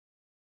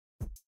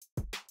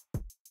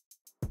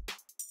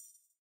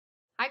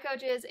Hi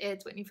coaches,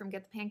 it's Whitney from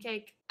Get the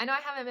Pancake. I know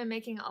I haven't been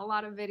making a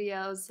lot of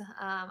videos.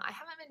 I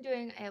haven't been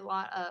doing a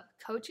lot of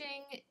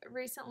coaching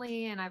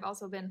recently, and I've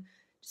also been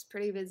just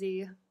pretty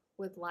busy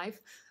with life.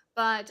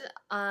 But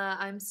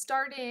I'm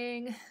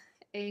starting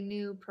a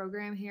new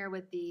program here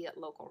with the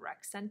local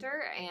rec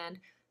center, and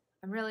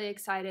I'm really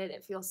excited.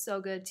 It feels so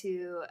good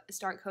to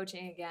start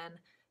coaching again.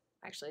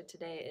 Actually,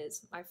 today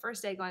is my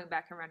first day going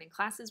back and running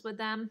classes with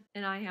them,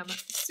 and I am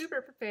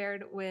super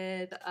prepared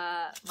with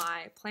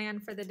my plan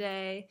for the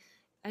day.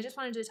 I just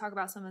wanted to talk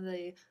about some of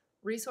the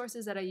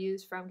resources that I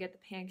use from Get the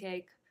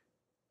Pancake.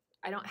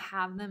 I don't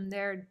have them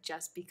there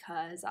just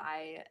because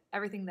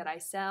everything that I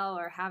sell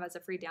or have as a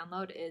free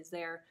download is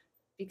there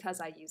because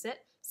I use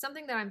it.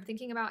 Something that I'm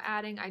thinking about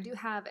adding, I do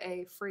have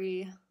a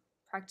free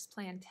practice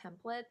plan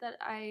template that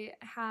I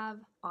have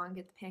on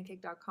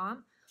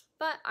getthepancake.com.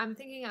 But I'm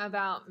thinking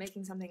about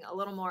making something a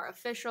little more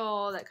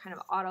official that kind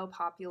of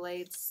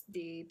auto-populates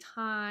the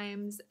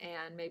times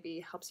and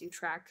maybe helps you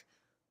track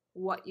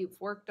what you've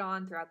worked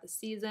on throughout the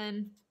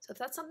season. So if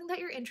that's something that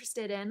you're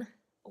interested in,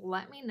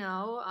 let me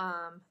know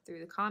through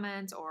the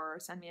comments or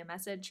send me a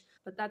message.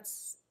 But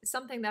that's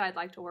something that I'd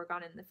like to work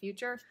on in the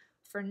future.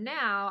 For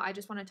now, I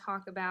just want to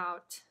talk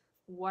about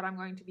what I'm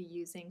going to be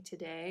using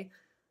today.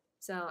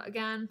 So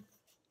again,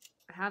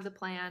 I have the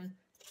plan.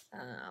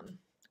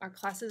 Our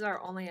classes are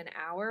only an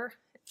hour,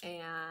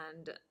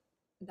 and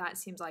that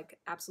seems like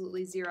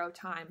absolutely zero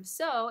time.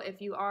 So if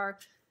you are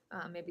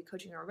maybe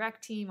coaching a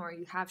rec team or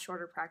you have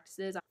shorter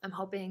practices, I'm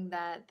hoping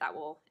that that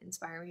will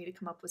inspire me to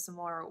come up with some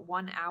more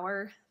 1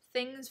 hour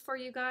things for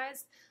you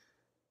guys.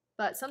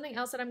 But something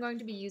else that I'm going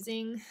to be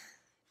using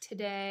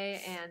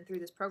today and through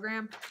this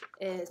program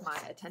is my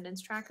attendance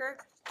tracker.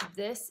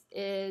 This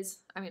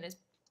is,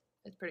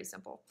 it's pretty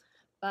simple,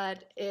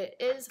 but it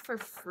is for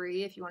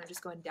free if you want to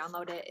just go and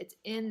download it. It's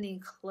in the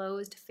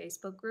closed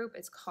Facebook group.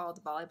 It's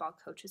called Volleyball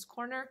Coaches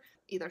Corner.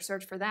 Either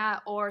search for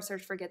that or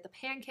search for Get the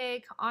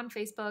Pancake on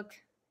Facebook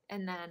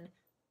and then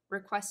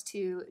request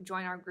to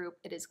join our group.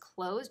 It is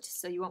closed,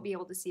 so you won't be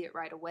able to see it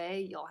right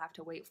away. You'll have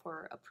to wait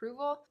for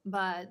approval.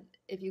 But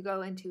if you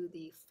go into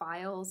the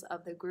files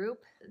of the group,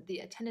 the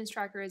attendance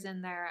tracker is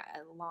in there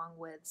along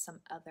with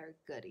some other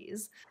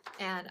goodies.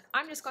 And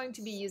I'm just going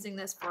to be using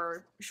this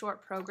for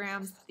short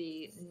programs.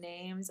 The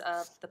names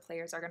of the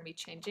players are going to be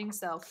changing,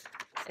 so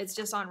it's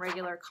just on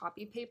regular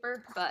copy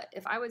paper. But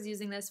if I was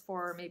using this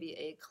for maybe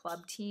a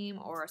club team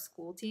or a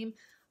school team,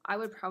 I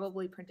would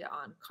probably print it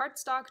on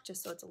cardstock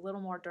just so it's a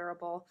little more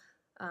durable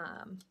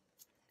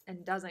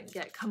and doesn't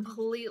get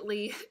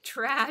completely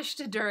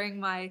trashed during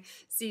my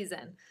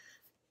season.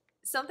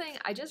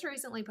 I just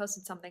recently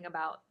posted something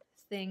about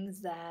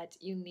things that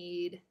you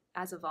need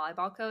as a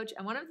volleyball coach,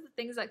 and one of the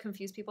things that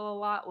confused people a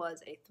lot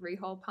was a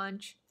 3-hole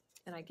punch.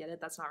 And I get it,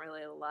 that's not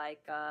really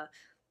like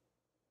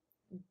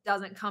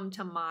doesn't come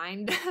to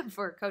mind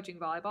for coaching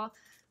volleyball.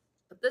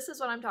 But this is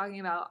what I'm talking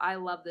about. I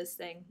love this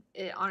thing.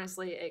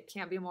 Honestly, it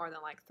can't be more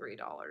than like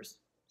 $3.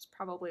 It's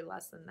probably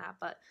less than that,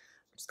 but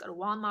just go to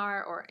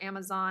Walmart or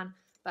Amazon.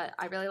 But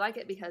I really like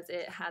it because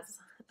it has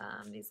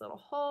these little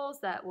holes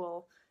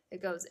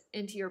it goes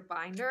into your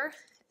binder.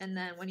 And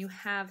then when you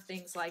have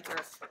things like your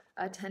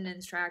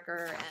attendance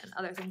tracker and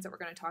other things that we're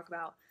going to talk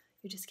about,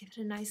 you just give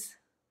it a nice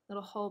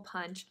little hole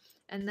punch.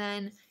 And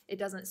then it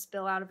doesn't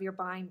spill out of your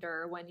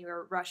binder when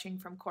you're rushing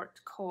from court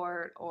to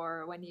court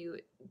or when you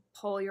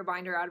pull your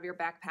binder out of your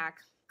backpack.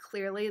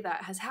 Clearly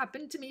that has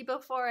happened to me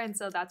before, and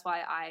so that's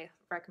why I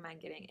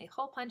recommend getting a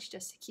hole punch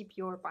just to keep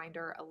your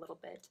binder a little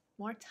bit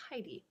more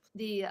tidy.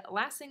 The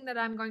last thing that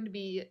I'm going to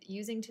be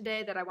using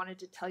today that I wanted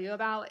to tell you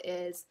about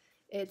is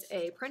it's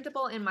a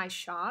printable in my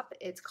shop.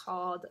 It's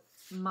called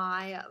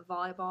My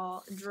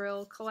Volleyball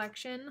Drill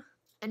Collection.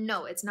 And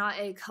no, it's not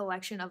a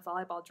collection of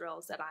volleyball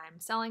drills that I'm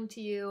selling to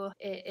you.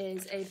 It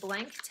is a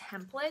blank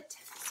template.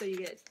 So you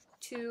get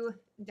 2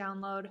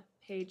 download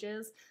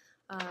pages.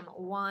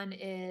 One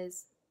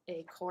is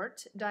a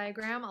court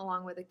diagram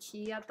along with a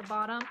key at the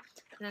bottom.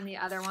 And then the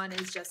other one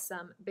is just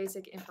some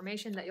basic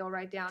information that you'll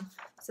write down.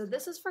 So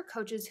this is for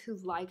coaches who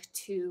like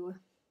to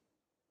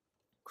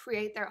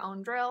create their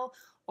own drill,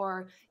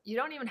 or you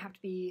don't even have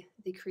to be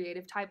the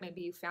creative type.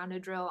 Maybe you found a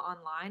drill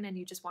online and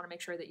you just want to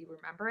make sure that you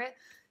remember it.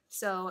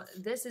 So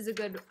this is a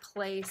good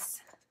place.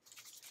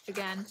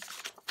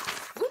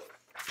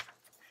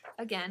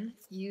 Again,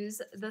 use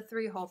the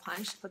 3-hole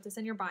punch, put this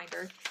in your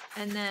binder,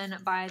 and then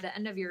by the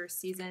end of your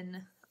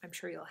season, I'm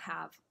sure you'll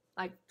have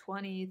like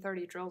 20,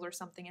 30 drills or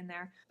something in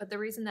there. But the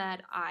reason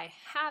that I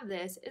have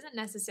this isn't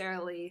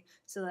necessarily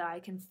so that I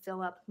can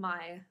fill up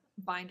my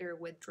binder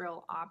with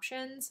drill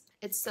options.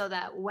 It's so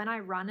that when I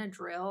run a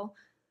drill,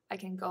 I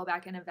can go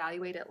back and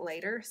evaluate it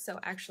later. So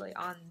actually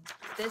on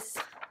this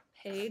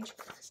page,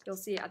 you'll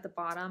see at the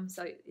bottom,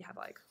 so you have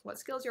like what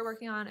skills you're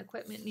working on,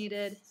 equipment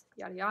needed,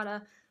 yada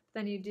yada.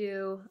 Then you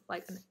do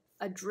like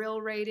a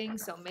drill rating.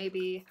 So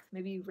maybe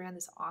you ran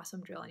this awesome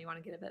drill and you want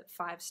to give it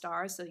 5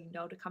 stars so you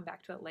know to come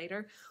back to it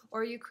later,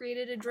 or you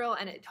created a drill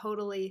and it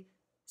totally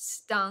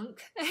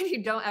stunk and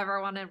you don't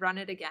ever want to run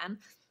it again.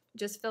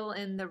 Just fill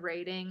in the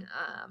rating,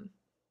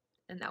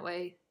 and that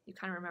way you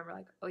kind of remember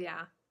like, oh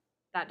yeah,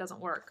 that doesn't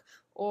work.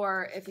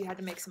 Or if you had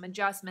to make some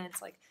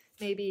adjustments, like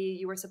maybe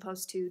you were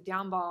supposed to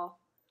downball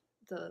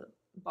the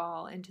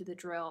ball into the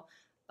drill,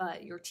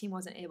 but your team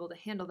wasn't able to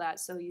handle that,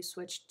 so you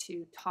switched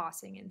to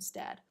tossing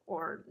instead,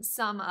 or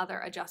some other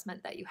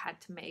adjustment that you had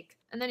to make.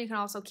 And then you can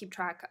also keep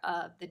track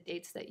of the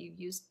dates that you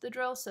used the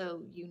drill,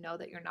 so you know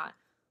that you're not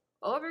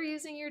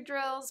overusing your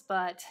drills,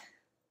 but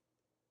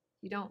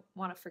you don't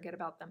want to forget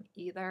about them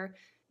either.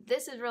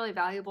 This is really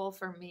valuable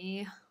for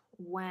me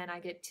when I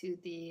get to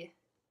the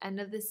end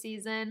of the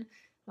season.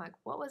 I'm like,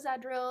 what was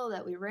that drill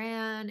that we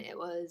ran? It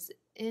was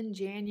in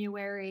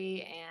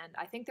January, and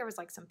I think there was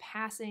like some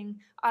passing.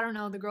 I don't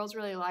know, the girls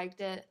really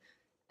liked it,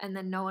 and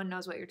then no one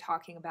knows what you're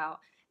talking about.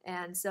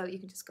 And so you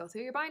can just go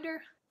through your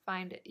binder,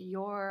 find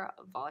your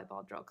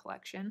volleyball drill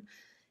collection,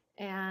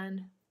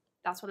 and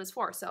that's what it's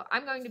for. So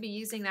I'm going to be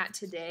using that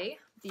today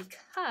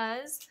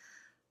because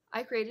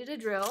I created a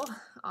drill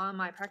on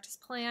my practice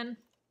plan,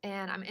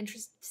 and I'm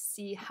interested to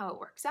see how it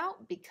works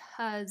out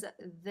because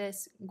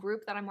this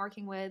group that I'm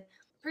working with,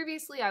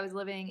 previously I was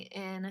living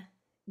in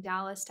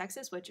Dallas,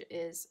 Texas, which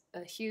is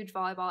a huge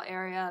volleyball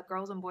area.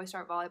 Girls and boys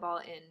start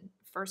volleyball in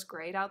first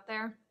grade out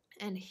there.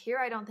 And here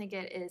I don't think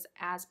it is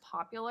as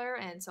popular,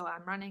 and so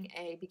I'm running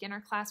a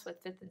beginner class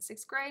with 5th and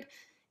 6th grade,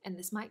 and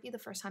this might be the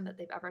first time that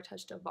they've ever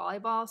touched a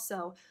volleyball,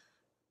 so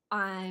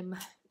I'm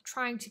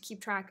trying to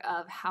keep track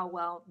of how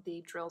well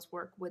the drills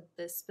work with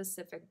this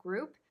specific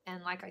group.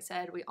 And like I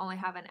said, we only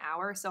have an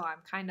hour, so I'm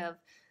kind of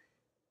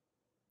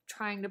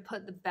trying to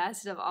put the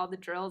best of all the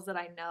drills that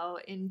I know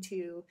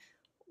into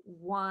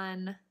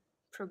one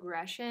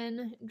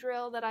progression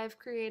drill that I've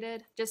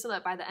created, just so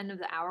that by the end of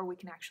the hour we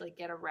can actually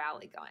get a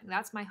rally going.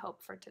 That's my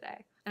hope for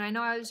today. And I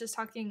know I was just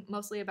talking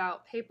mostly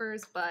about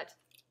papers, but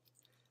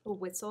a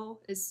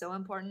whistle is so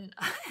important.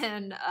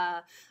 And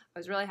I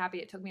was really happy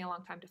it took me a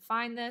long time to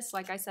find this.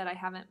 Like I said, I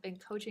haven't been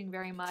coaching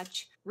very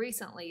much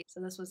recently, so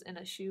this was in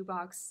a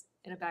shoebox,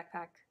 in a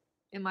backpack,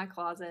 in my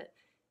closet.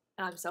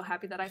 And I'm so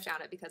happy that I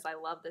found it because I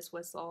love this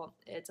whistle.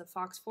 It's a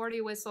Fox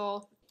 40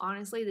 whistle.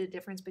 Honestly, the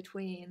difference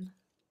between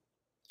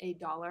a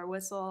dollar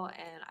whistle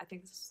and I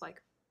think this is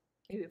like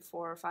maybe $4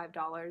 or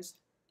 $5,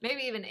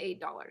 maybe even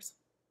 $8.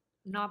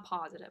 I'm not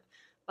positive,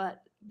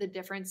 but the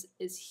difference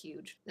is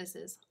huge. This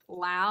is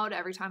loud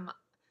every time.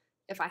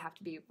 If I have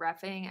to be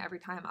reffing, every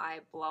time I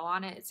blow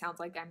on it, it sounds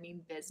like I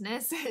mean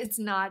business. It's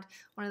not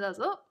one of those,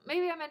 oh,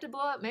 maybe I meant to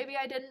blow up, maybe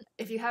I didn't.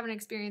 If you haven't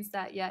experienced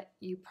that yet,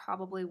 you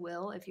probably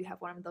will if you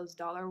have one of those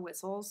dollar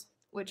whistles,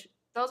 which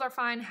those are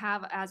fine,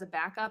 have as a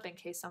backup in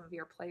case some of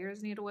your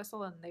players need a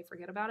whistle and they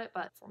forget about it.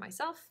 But for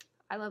myself,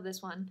 I love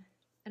this one,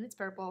 and it's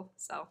purple,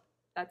 so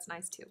that's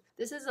nice too.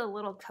 This is a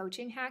little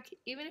coaching hack.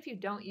 Even if you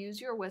don't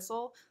use your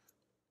whistle,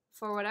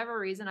 for whatever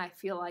reason, I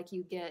feel like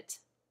you get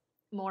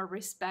more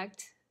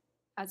respect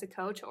as a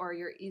coach, or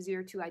you're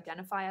easier to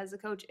identify as a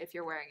coach if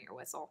you're wearing your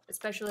whistle,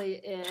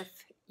 especially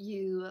if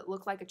you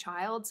look like a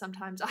child.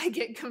 Sometimes I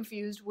get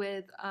confused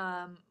with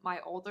my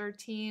older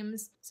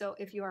teams. So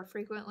if you are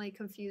frequently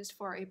confused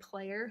for a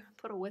player,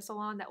 put a whistle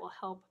on. That will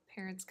help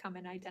parents come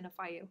and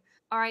identify you.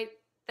 All right.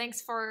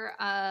 Thanks for,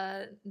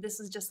 this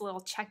is just a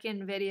little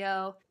check-in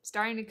video.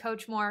 Starting to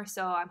coach more,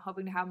 so I'm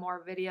hoping to have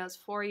more videos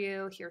for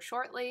you here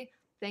shortly.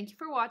 Thank you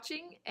for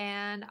watching,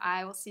 and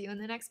I will see you in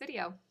the next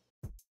video.